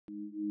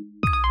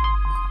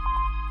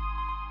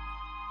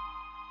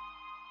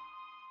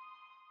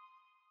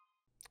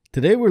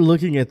Today we're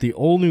looking at the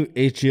all-new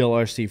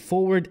HGLRC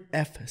Forward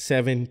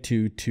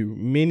F722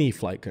 mini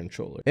flight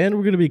controller, and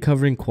we're going to be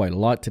covering quite a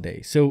lot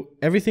today. So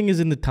everything is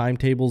in the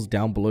timetables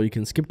down below. You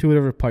can skip to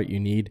whatever part you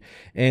need,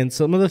 and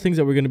some of the things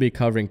that we're going to be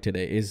covering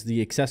today is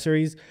the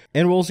accessories,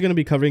 and we're also going to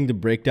be covering the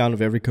breakdown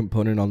of every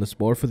component on this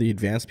board for the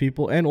advanced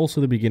people and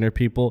also the beginner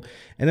people,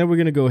 and then we're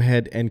going to go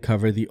ahead and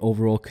cover the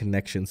overall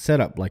connection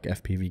setup like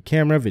FPV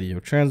camera, video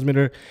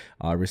transmitter,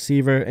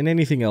 receiver, and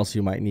anything else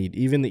you might need,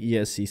 even the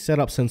ESC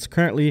setup, since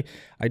currently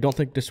I don't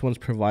think this one's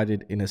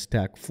provided in a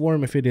stack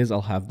form. If it is,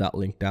 I'll have that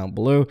link down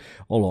below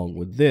along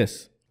with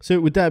this. So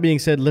with that being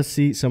said, let's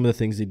see some of the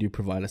things they do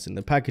provide us in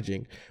the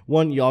packaging.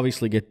 One, you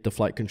obviously get the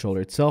flight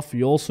controller itself.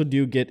 You also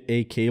do get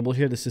a cable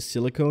here. This is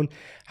silicone.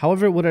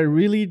 However, what I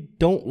really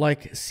don't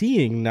like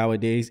seeing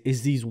nowadays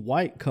is these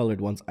white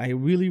colored ones. I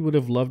really would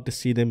have loved to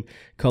see them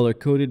color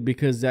coded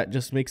because that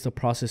just makes the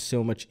process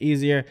so much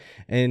easier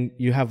and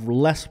you have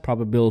less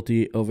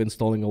probability of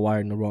installing a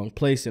wire in the wrong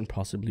place and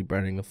possibly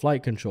burning the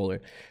flight controller.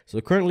 So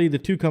currently the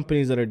two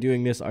companies that are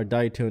doing this are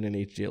Diatone and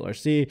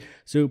HGLRC.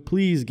 So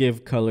please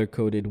give color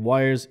coded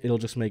wires. It'll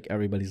just make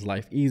everybody's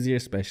life easier,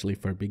 especially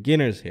for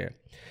beginners here.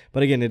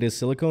 But again, it is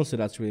silicone, so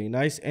that's really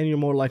nice, and you're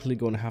more likely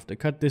going to have to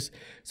cut this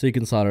so you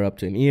can solder up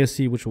to an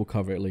ESC, which we'll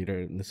cover later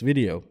in this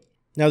video.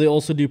 Now, they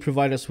also do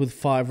provide us with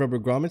 5 rubber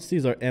grommets.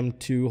 These are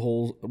M2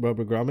 hole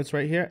rubber grommets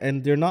right here,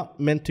 and they're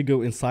not meant to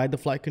go inside the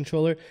flight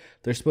controller.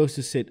 They're supposed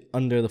to sit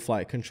under the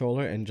flight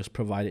controller and just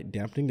provide it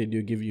dampening. They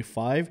do give you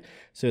 5,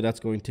 so that's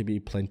going to be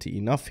plenty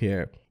enough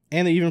here.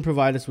 And they even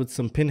provide us with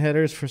some pin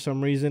headers for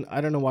some reason. I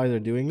don't know why they're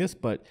doing this,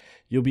 but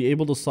you'll be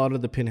able to solder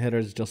the pin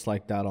headers just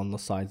like that on the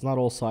sides. Not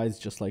all sides,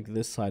 just like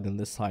this side and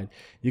this side.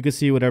 You can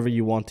see whatever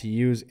you want to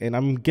use. And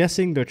I'm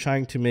guessing they're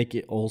trying to make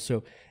it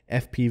also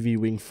FPV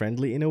wing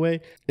friendly in a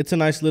way. It's a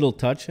nice little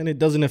touch and it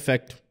doesn't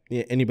affect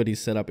anybody's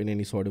setup in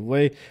any sort of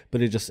way,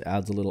 but it just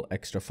adds a little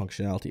extra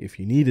functionality if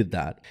you needed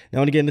that.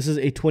 Now, and again, this is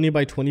a 20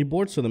 by 20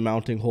 board, so the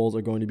mounting holes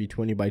are going to be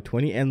 20 by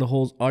 20 and the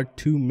holes are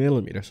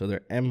 2mm, so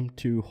they're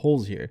M2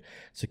 holes here,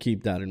 so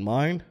keep that in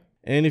mind.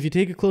 And if you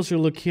take a closer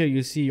look here,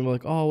 you see, you're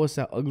like, oh, what's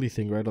that ugly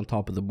thing right on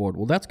top of the board?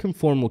 Well, that's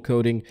conformal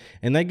coating,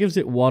 and that gives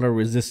it water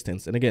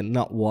resistance. And again,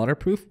 not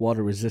waterproof,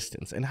 water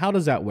resistance. And how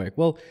does that work?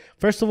 Well,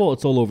 first of all,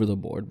 it's all over the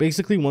board.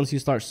 Basically, once you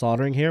start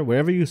soldering here,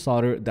 wherever you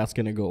solder, that's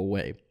going to go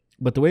away.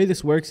 But the way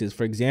this works is,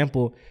 for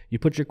example, you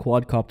put your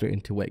quadcopter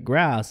into wet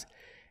grass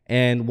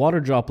and water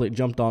droplet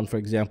jumped on, for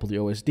example, the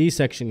OSD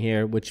section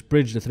here, which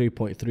bridged the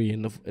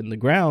 3.3 in the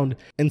ground.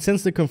 And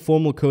since the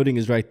conformal coating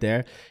is right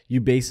there, you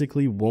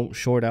basically won't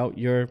short out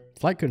your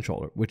flight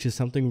controller, which is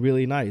something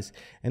really nice.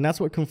 And that's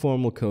what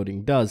conformal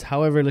coating does.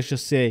 However, let's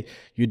just say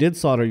you did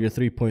solder your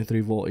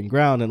 3.3 volt in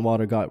ground and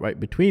water got right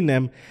between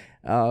them.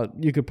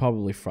 You could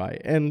probably fry,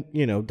 and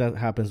you know that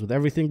happens with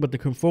everything, but the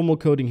conformal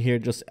coating here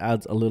just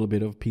adds a little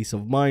bit of peace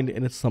of mind,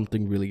 and it's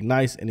something really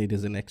nice, and it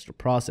is an extra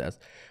process.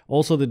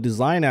 Also, the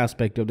design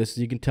aspect of this,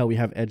 you can tell we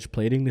have edge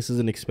plating. This is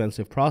an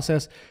expensive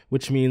process,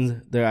 which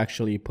means they're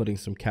actually putting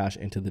some cash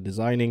into the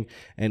designing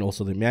and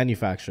also the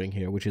manufacturing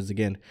here, which is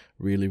again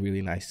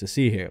really nice to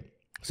see here.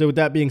 So with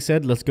that being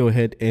said, let's go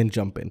ahead and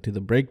jump into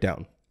the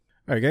breakdown.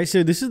 Alright guys,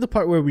 so this is the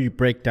part where we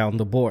break down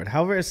the board.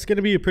 However, it's going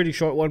to be a pretty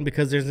short one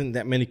because there isn't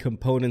that many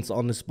components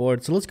on this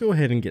board. So let's go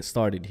ahead and get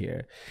started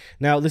here.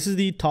 Now, this is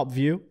the top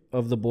view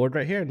of the board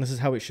right here, and this is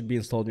how it should be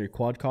installed in your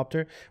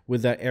quadcopter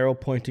with that arrow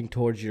pointing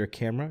towards your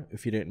camera,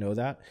 if you didn't know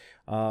that.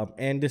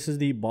 And this is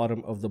the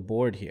bottom of the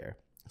board here.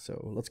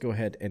 So let's go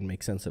ahead and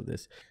make sense of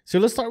this. So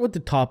let's start with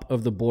the top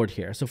of the board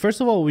here. So first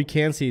of all, what we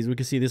can see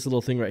this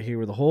little thing right here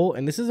with a hole,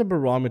 and this is a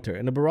barometer,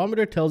 and the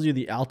barometer tells you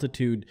the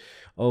altitude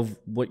of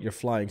what you're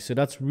flying. So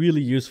that's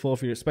really useful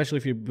if especially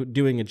if you're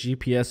doing a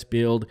GPS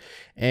build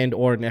and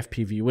or an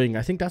FPV wing.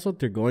 I think that's what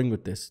they're going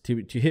with this,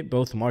 to hit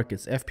both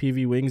markets,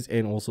 FPV wings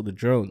and also the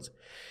drones.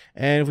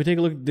 And if we take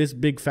a look at this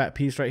big fat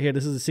piece right here,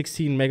 this is a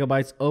 16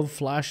 megabytes of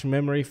flash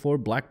memory for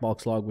black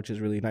box log, which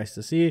is really nice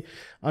to see.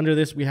 Under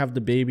this, we have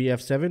the baby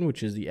F7,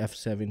 which is the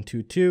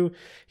F722.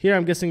 Here,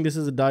 I'm guessing this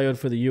is a diode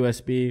for the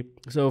USB.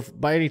 So if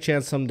by any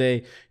chance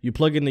someday you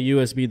plug in the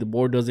USB, the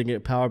board doesn't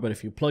get power, but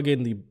if you plug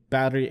in the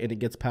battery and it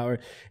gets power,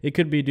 it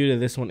could be due to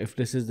this one if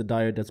this is the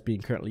diode that's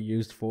being currently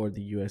used for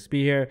the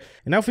USB here.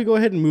 And now if we go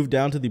ahead and move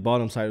down to the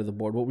bottom side of the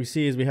board, what we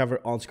see is we have our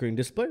on-screen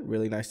display,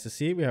 really nice to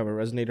see. We have a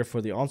resonator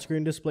for the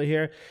on-screen display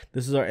here.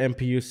 This is our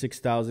MPU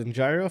 6000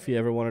 gyro. If you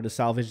ever wanted to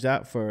salvage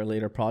that for a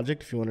later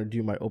project, if you want to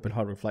do my open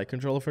hardware flight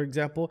controller, for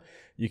example,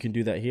 you can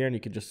do that here and you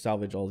can just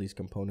salvage all these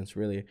components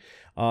really.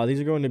 These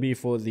are going to be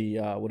for the,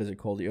 what is it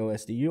called? The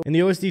OSDU. And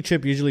the OSD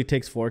chip usually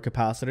takes 4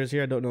 capacitors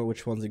here. I don't know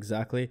which ones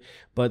exactly,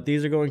 but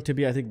these are going to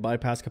be, I think,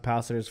 bypass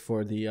capacitors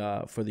for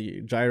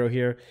the gyro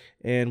here.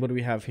 And what do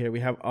we have here? We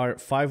have our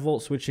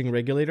 5-volt switching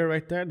regulator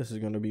right there. This is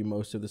going to be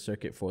most of the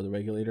circuit for the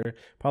regulator.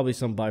 Probably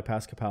some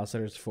bypass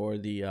capacitors for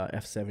the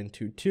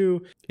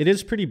F722. It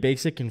is pretty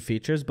basic in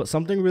features, but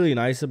something really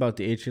nice about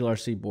the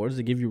HGLRC boards,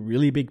 they give you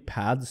really big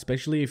pads,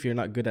 especially if you're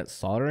not good at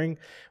soldering,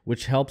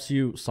 which helps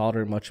you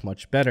solder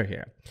much better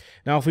here.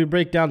 Now, if we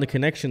break down the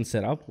connection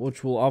setup,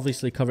 which we'll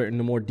obviously cover in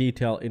more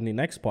detail in the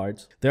next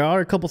parts, there are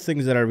a couple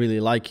things that I really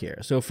like here.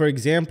 So for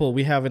example,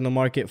 we have in the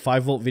market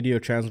 5-volt video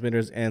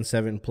transmitters and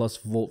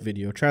 7+ volt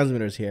video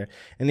transmitters here,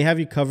 and they have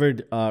you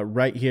covered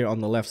right here on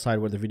the left side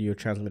where the video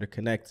transmitter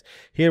connects.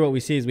 Here what we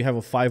see is we have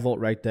a 5-volt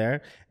right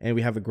there, and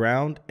we have a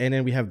ground, and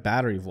then we have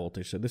battery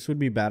voltage. So this would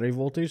be battery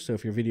voltage. So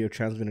if your video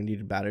transmitter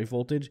needed battery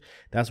voltage,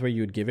 that's where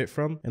you would give it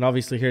from. And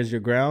obviously here's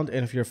your ground,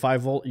 and if you're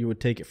 5-volt, you would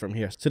take it from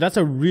here. So that's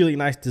a really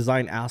nice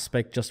design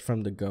aspect just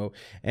from the go.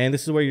 And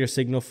this is where your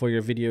signal for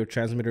your video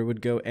transmitter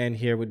would go, and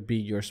here would be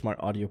your smart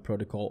audio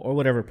protocol or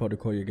whatever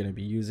protocol you're going to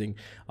be using.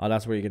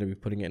 That's where you're going to be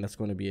putting it, and that's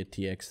going to be a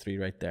TX3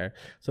 right there.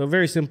 So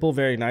very simple,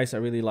 very nice. I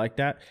really like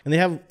that. And they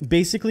have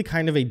basically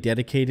kind of a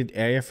dedicated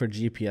area for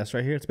GPS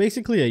right here. It's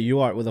basically a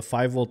UART with a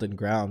 5-volt and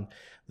ground.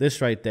 This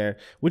right there,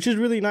 which is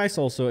really nice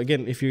also.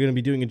 Again, if you're going to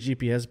be doing a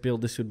GPS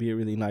build, this would be a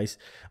really nice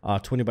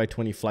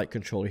 20x20 flight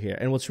controller here.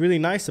 And what's really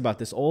nice about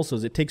this also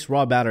is it takes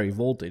raw battery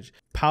voltage.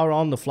 Power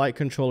on the flight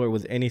controller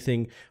with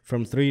anything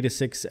from 3 to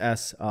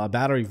 6S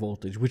battery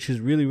voltage, which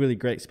is really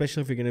great,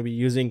 especially if you're going to be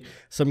using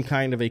some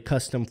kind of a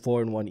custom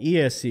 4-in-1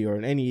 ESC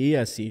or any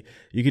ESC.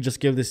 You could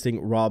just give this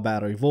thing raw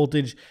battery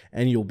voltage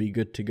and you'll be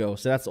good to go.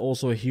 So that's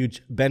also a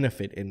huge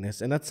benefit in this,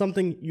 and that's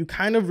something you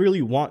kind of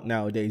really want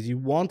nowadays. You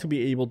want to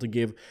be able to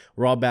give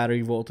raw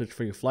battery voltage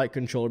for your flight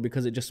controller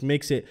because it just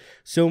makes it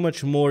so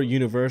much more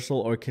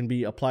universal, or can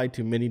be applied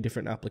to many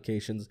different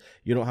applications.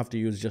 You don't have to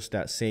use just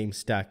that same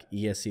stack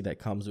ESC that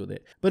comes with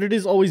it. But it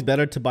is always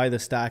better to buy the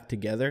stack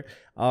together.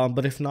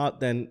 But if not,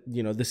 then,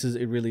 you know, this is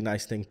a really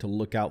nice thing to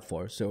look out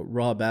for. So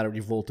raw battery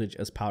voltage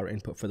as power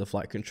input for the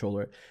flight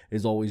controller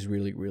is always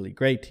really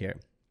great here.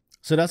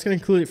 So that's going to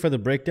conclude it for the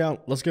breakdown.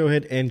 Let's go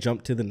ahead and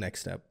jump to the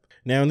next step.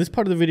 Now, in this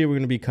part of the video, we're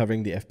going to be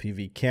covering the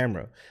FPV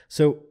camera.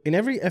 So in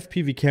every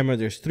FPV camera,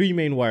 there's 3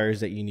 main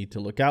wires that you need to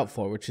look out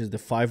for, which is the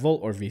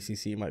 5-volt, or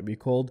VCC it might be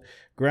called,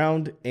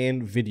 ground,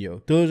 and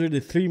video. Those are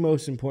the 3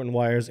 most important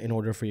wires in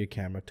order for your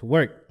camera to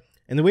work.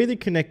 And the way they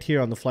connect here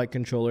on the flight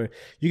controller,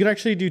 you can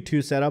actually do 2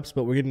 setups,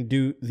 but we're going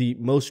to do the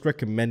most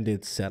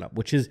recommended setup,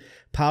 which is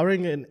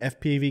powering an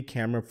FPV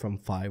camera from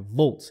 5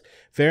 volts.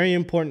 Very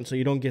important so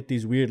you don't get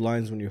these weird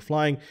lines when you're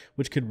flying,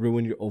 which could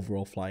ruin your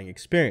overall flying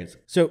experience.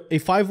 So a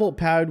 5-volt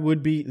pad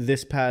would be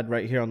this pad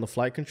right here on the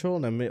flight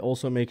control, and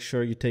also make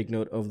sure you take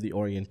note of the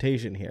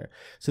orientation here.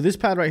 So this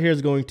pad right here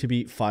is going to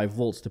be 5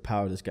 volts to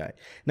power this guy.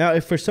 Now,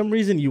 if for some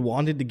reason you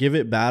wanted to give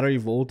it battery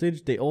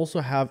voltage, they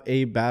also have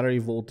a battery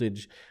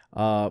voltage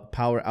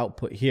power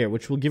output here,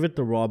 which will give it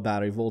the raw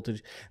battery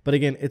voltage. But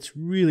again, it's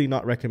really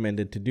not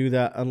recommended to do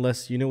that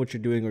unless you know what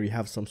you're doing or you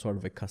have some sort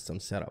of a custom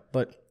setup.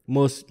 But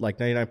most, like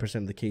 99%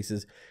 of the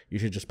cases, you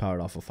should just power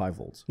it off of 5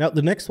 volts. Now,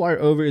 the next wire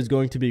over is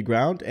going to be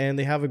ground, and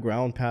they have a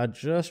ground pad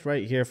just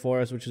right here for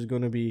us, which is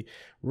going to be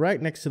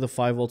right next to the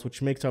 5 volts,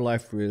 which makes our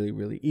life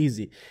really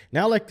easy.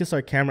 Now, like this,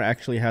 our camera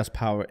actually has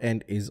power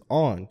and is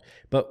on.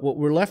 But what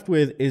we're left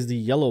with is the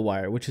yellow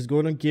wire, which is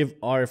going to give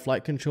our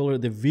flight controller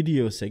the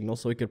video signal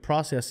so we could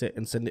process it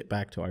and send it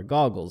back to our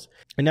goggles.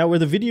 And now where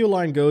the video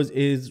line goes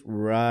is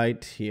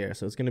right here.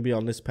 So it's going to be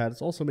on this pad.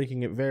 It's also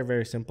making it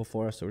very simple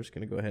for us. So we're just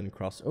going to go ahead and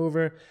cross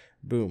over.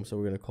 Boom. So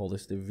we're going to call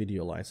this the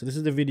video line. So this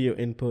is the video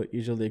input.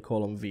 Usually they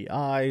call them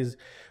VIs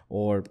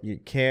or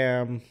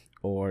cam,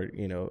 or,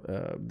 you know,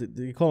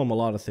 they call them a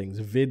lot of things,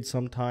 vid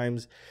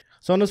sometimes.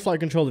 So on this flight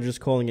controller, they're just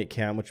calling it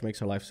cam, which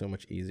makes our life so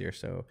much easier.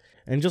 So,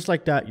 and just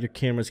like that, your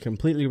camera is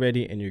completely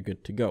ready and you're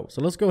good to go.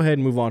 So let's go ahead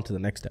and move on to the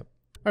next step.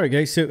 All right,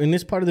 guys, so in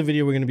this part of the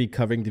video, we're going to be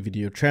covering the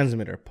video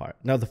transmitter part.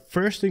 Now, the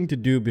first thing to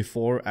do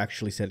before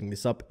actually setting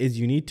this up is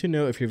you need to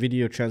know if your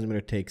video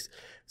transmitter takes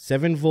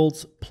 7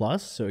 volts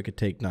plus, so it could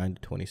take 9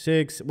 to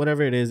 26,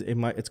 whatever it is,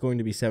 it's going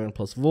to be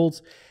 7+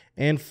 volts,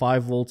 and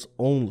 5 volts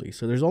only.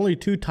 So there's only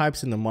 2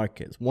 types in the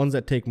market, ones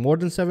that take more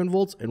than 7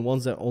 volts and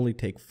ones that only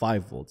take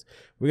 5 volts.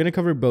 We're going to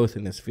cover both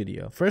in this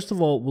video. First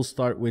of all, we'll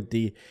start with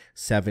the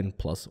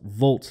 7+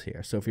 volts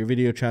here. So if your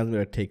video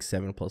transmitter takes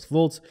 7+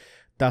 volts,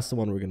 that's the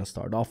one we're going to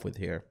start off with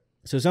here.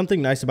 So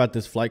something nice about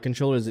this flight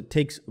controller is it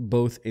takes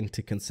both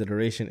into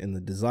consideration in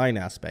the design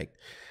aspect.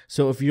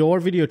 So if your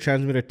video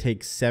transmitter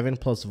takes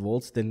 7+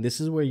 volts, then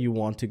this is where you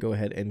want to go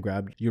ahead and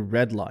grab your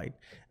red line.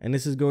 And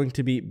this is going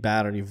to be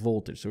battery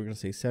voltage. So we're going to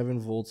say 7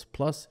 volts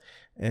plus,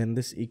 and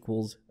this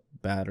equals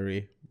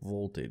battery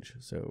voltage.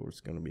 So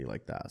it's going to be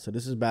like that. So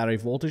this is battery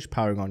voltage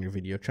powering on your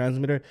video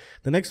transmitter.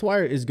 The next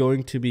wire is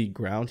going to be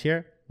ground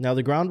here. Now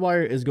the ground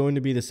wire is going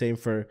to be the same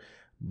for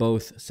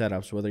both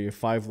setups, whether you're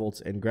 5 volts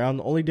and ground.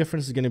 The only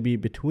difference is going to be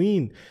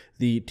between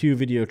the 2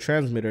 video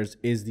transmitters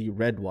is the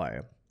red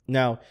wire.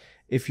 Now,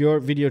 if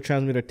your video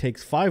transmitter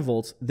takes 5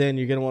 volts, then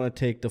you're going to want to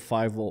take the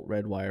 5 volt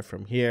red wire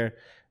from here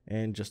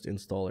and just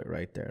install it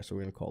right there. So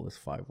we're going to call this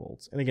 5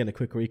 volts. And again, a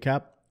quick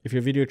recap. If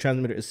your video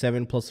transmitter is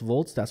 7+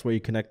 volts, that's where you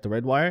connect the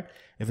red wire.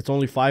 If it's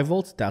only 5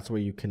 volts, that's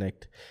where you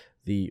connect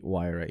the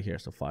wire right here.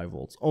 So 5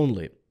 volts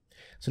only.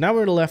 So now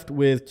we're left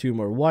with 2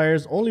 more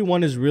wires. Only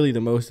one is really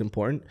the most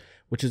important,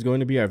 which is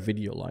going to be our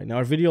video line. Now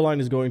our video line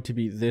is going to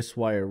be this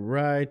wire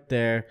right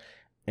there.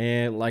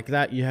 And like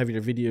that, you have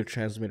your video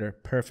transmitter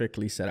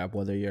perfectly set up,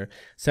 whether you're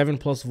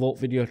 7+ volt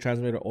video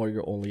transmitter or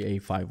you're only a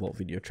 5 volt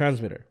video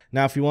transmitter.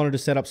 Now, if you wanted to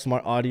set up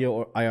smart audio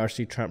or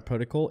IRC tramp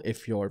protocol,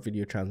 if your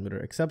video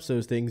transmitter accepts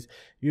those things,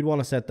 you'd want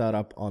to set that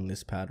up on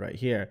this pad right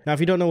here. Now, if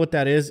you don't know what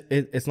that is,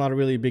 it's not a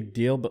really big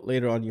deal, but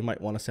later on you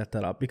might want to set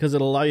that up because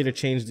it'll allow you to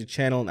change the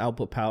channel and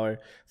output power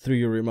through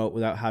your remote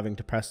without having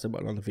to press the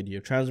button on the video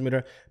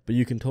transmitter, but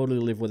you can totally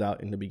live without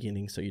in the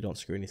beginning so you don't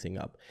screw anything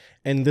up.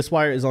 And this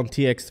wire is on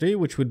TX3,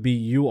 which would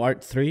be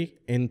UART3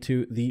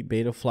 into the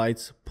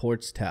Betaflight's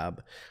ports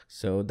tab.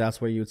 So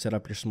that's where you would set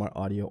up your smart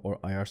audio or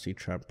IRC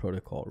tramp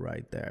protocol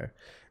right there.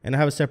 And I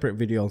have a separate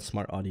video on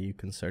smart audio. You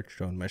can search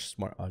drone mesh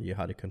smart audio,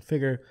 how to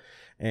configure,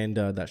 and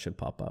that should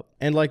pop up.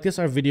 And like this,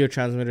 our video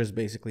transmitter is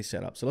basically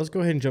set up. So let's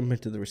go ahead and jump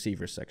into the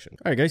receiver section.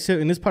 All right, guys. So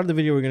in this part of the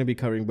video, we're going to be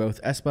covering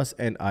both SBUS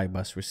and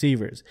IBUS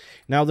receivers.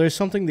 Now, there's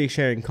something they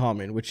share in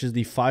common, which is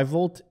the 5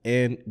 volt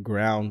and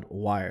ground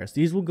wires.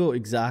 These will go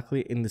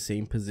exactly in the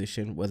same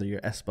position, whether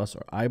you're SBUS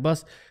or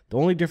IBUS. The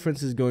only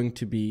difference is going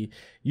to be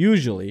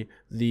usually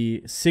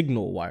the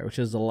signal wire, which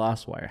is the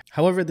last wire.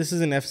 However, this is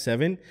an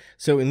F7.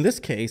 So in this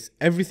case,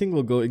 everything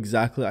will go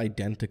exactly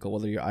identical,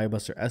 whether you're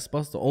IBUS or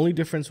SBUS. The only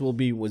difference will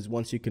be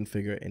once you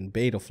configure it in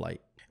Betaflight.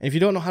 And if you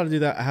don't know how to do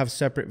that, I have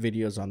separate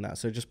videos on that.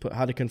 So just put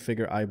how to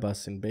configure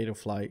IBUS in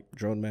Betaflight,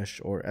 drone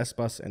mesh, or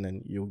SBUS, and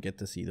then you'll get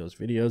to see those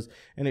videos,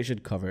 and it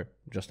should cover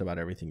just about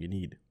everything you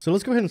need. So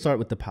let's go ahead and start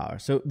with the power.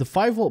 So the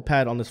 5 volt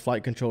pad on this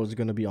flight controller is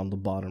going to be on the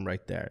bottom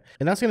right there.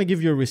 And that's going to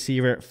give your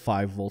receiver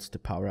 5 volts to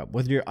power up.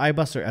 Whether you're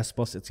IBUS or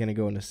SBUS, it's going to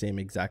go in the same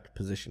exact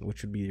position,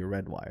 which would be your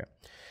red wire.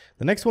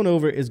 The next one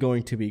over is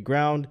going to be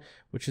ground,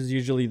 which is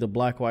usually the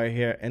black wire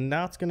here, and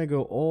that's going to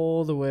go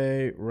all the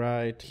way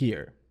right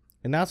here.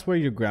 And that's where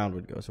your ground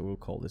would go. So we'll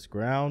call this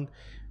ground,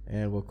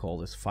 and we'll call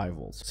this 5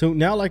 volts. So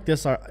now like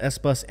this, our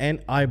SBUS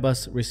and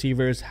IBUS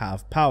receivers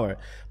have power.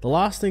 The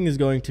last thing is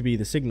going to be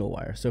the signal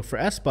wire. So for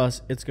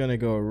SBUS, it's going to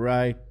go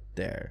right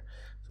there.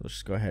 So let's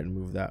just go ahead and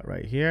move that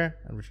right here,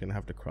 and we're just going to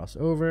have to cross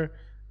over,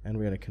 and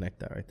we're going to connect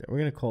that right there. We're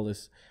going to call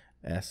this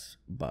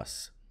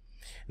SBUS.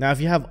 Now, if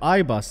you have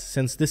IBUS,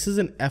 since this is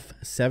an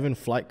F7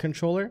 flight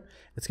controller,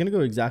 it's going to go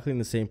exactly in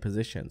the same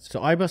position. So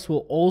IBUS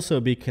will also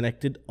be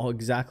connected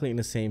exactly in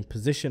the same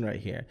position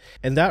right here.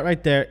 And that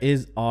right there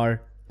is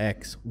our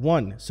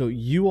X1. So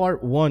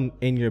UART1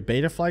 in your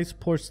Betaflight's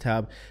ports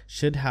tab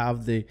should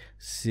have the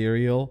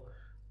serial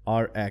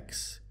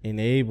RX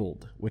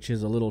enabled, which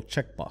is a little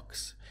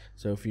checkbox.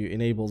 So if you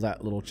enable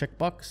that little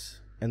checkbox,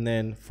 and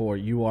then for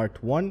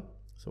UART1,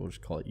 so we'll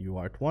just call it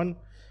UART1,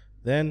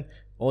 then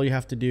all you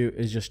have to do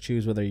is just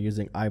choose whether you're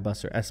using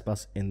IBUS or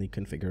SBUS in the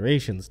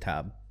configurations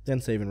tab,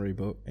 then save and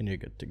reboot, and you're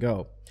good to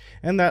go.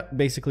 And that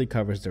basically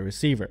covers the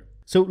receiver.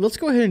 So let's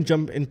go ahead and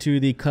jump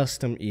into the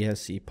custom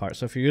ESC part.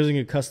 So if you're using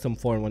a custom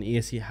 4-in-1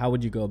 ESC, how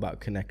would you go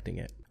about connecting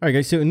it? All right,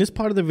 guys, so in this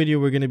part of the video,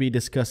 we're going to be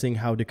discussing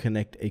how to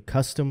connect a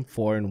custom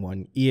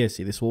 4-in-1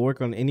 ESC. This will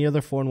work on any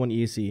other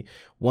 4-in-1 ESC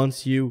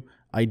once you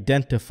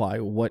identify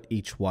what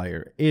each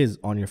wire is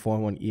on your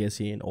 4-in-1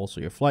 ESC and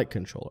also your flight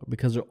controller,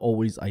 because they're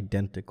always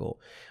identical.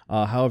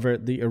 However,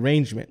 the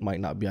arrangement might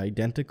not be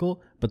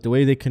identical, but the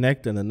way they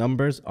connect and the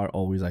numbers are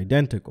always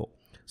identical.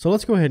 So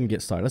let's go ahead and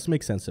get started. Let's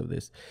make sense of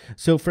this.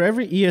 So for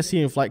every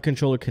ESC and flight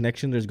controller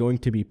connection, there's going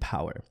to be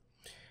power.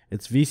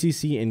 It's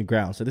VCC and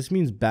ground. So this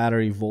means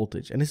battery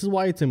voltage. And this is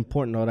why it's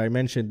important that I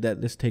mentioned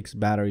that this takes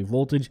battery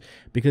voltage,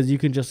 because you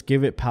can just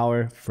give it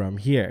power from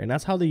here. And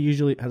that's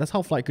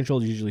how flight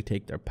controllers usually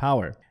take their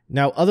power.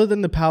 Now, other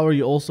than the power,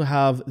 you also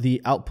have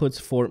the outputs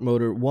for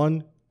motor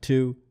 1,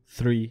 2,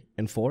 3,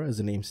 and 4, as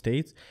the name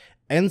states.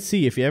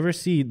 NC, if you ever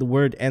see the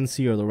word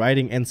NC or the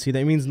writing NC,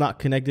 that means not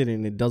connected,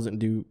 and it doesn't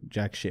do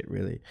jack shit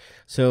really.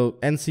 So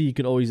NC you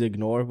could always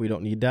ignore. We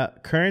don't need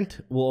that. Current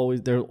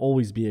there'll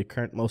always be a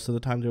current. Most of the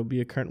time there'll be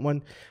a current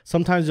one.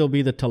 Sometimes there'll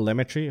be the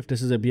telemetry if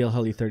this is a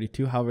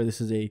BL-Heli32. However, this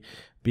is a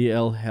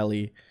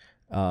BL-Heli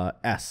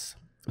S.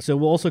 So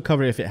we'll also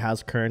cover if it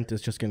has current.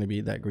 It's just going to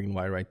be that green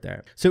wire right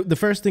there. So the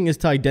first thing is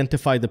to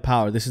identify the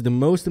power. This is the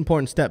most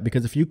important step,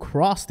 because if you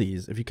cross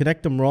these, if you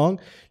connect them wrong,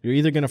 you're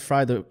either going to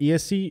fry the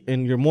ESC,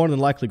 and you're more than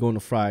likely going to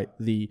fry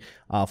the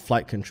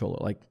flight controller.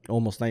 Like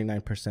almost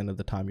 99% of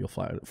the time you'll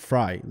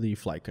fry the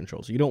flight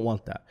controller. So you don't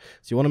want that.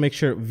 So you want to make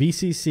sure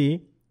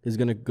VCC is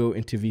going to go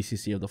into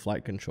VCC of the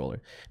flight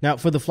controller. Now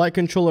for the flight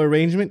controller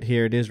arrangement,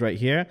 here it is right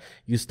here.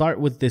 You start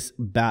with this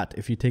bat.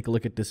 If you take a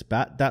look at this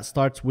bat, that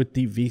starts with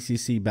the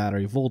VCC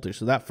battery voltage.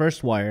 So that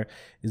first wire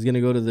is going to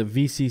go to the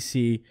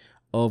VCC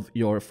of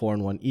your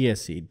 4-in-1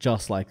 ESC,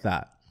 just like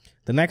that.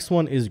 The next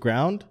one is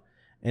ground,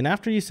 And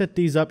after you set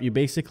these up, you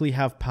basically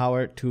have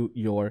power to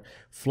your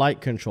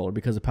flight controller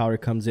because the power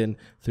comes in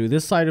through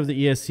this side of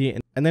the ESC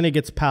and then it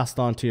gets passed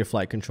on to your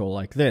flight controller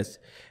like this.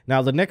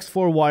 Now the next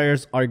 4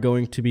 wires are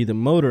going to be the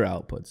motor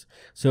outputs.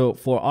 So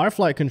for our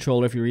flight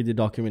controller, if you read the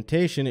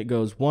documentation, it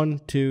goes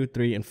 1, 2,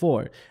 3, and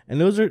 4. And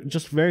those are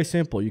just very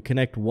simple. You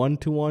connect 1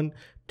 to 1,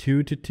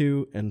 2 to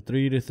 2, and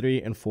 3 to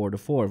 3, and 4 to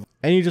 4.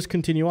 And you just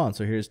continue on.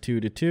 So here's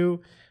 2 to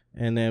 2,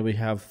 and then we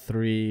have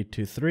 3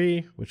 to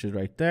 3, which is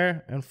right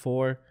there, and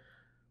 4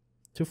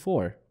 to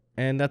 4.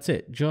 And that's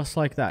it, just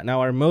like that.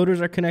 Now our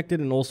motors are connected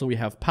and also we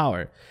have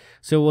power.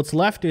 So what's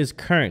left is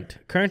current.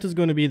 Current is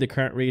going to be the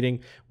current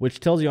reading, which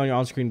tells you on your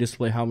on-screen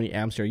display how many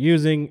amps you're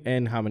using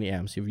and how many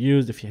amps you've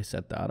used if you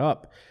set that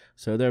up.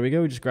 So there we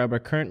go. We just grab our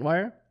current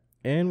wire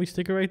and we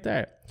stick it right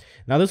there.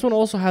 Now this one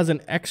also has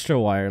an extra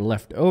wire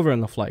left over in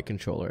the flight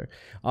controller.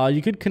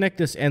 You could connect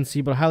this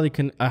NC, but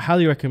I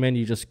highly recommend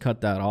you just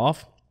cut that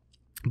off.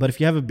 But if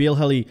you have a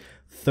Dalrc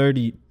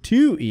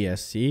 32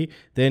 ESC,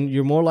 then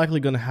you're more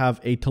likely going to have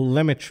a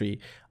telemetry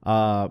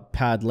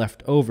pad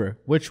left over,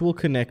 which will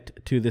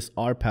connect to this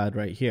R pad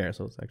right here.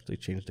 So let's actually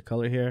change the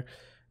color here,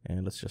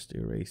 and let's just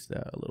erase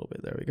that a little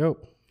bit. There we go.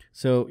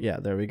 So yeah,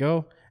 there we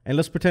go. And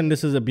let's pretend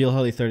this is a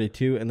Dalrc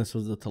 32 and this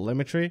was the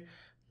telemetry.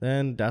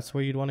 Then that's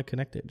where you'd want to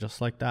connect it, just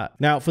like that.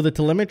 Now for the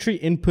telemetry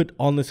input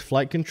on this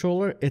flight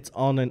controller, it's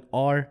on an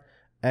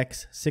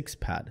RX6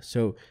 pad.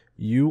 So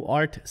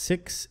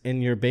UART6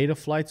 in your beta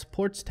flights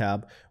ports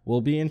tab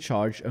will be in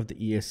charge of the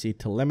ESC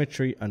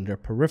telemetry under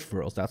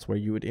peripherals. That's where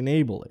you would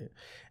enable it.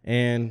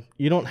 And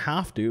you don't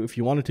have to. If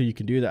you wanted to, you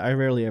can do that. I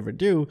rarely ever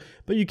do,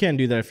 but you can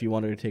do that if you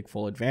wanted to take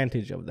full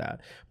advantage of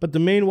that. But the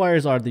main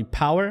wires are the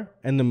power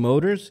and the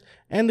motors,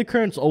 and the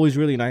current's always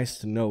really nice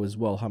to know as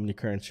well how many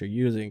currents you're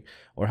using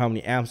or how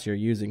many amps you're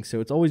using.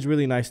 So it's always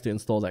really nice to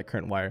install that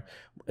current wire.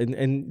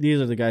 And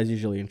these are the guys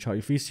usually in charge.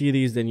 If you see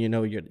these, then you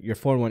know your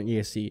 4-in-1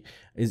 ESC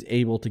is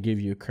able to give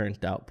you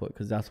current output,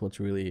 because that's what's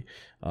really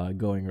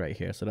going right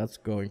here. So that's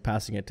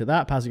passing it to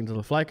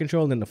the flight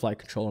controller, and then the flight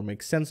controller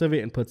makes sense of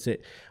it and puts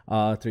it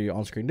through your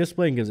on-screen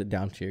display and gives it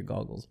down to your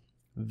goggles.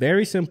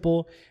 Very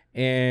simple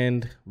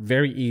and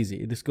very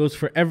easy. This goes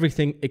for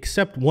everything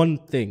except one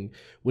thing,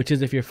 which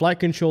is if your flight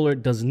controller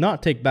does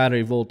not take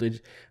battery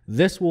voltage,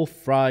 this will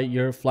fry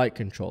your flight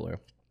controller.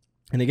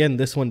 And again,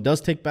 this one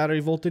does take battery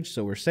voltage,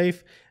 so we're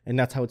safe, and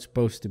that's how it's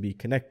supposed to be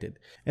connected.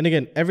 And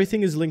again,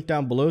 everything is linked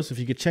down below, so if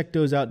you could check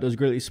those out, those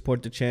greatly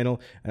support the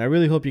channel. And I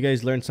really hope you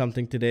guys learned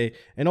something today.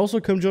 And also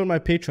come join my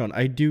Patreon.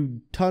 I do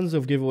tons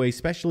of giveaways,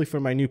 especially for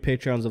my new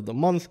Patreons of the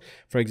month.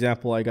 For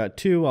example, I got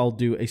 2. I'll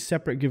do a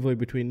separate giveaway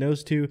between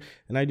those 2,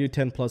 and I do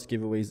 10+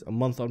 giveaways a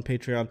month on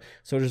Patreon.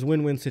 So there's a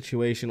win-win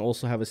situation.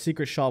 Also have a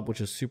secret shop,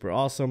 which is super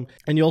awesome.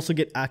 And you also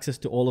get access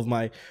to all of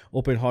my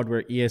open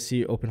hardware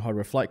ESC, open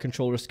hardware flight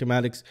controller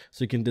schematics,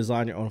 so you can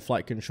design your own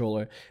flight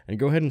controller and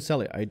go ahead and sell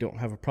it. I don't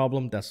have a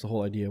problem. That's the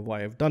whole idea of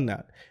why I've done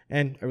that.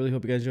 And I really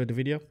hope you guys enjoyed the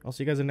video. I'll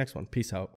see you guys in the next one. Peace out.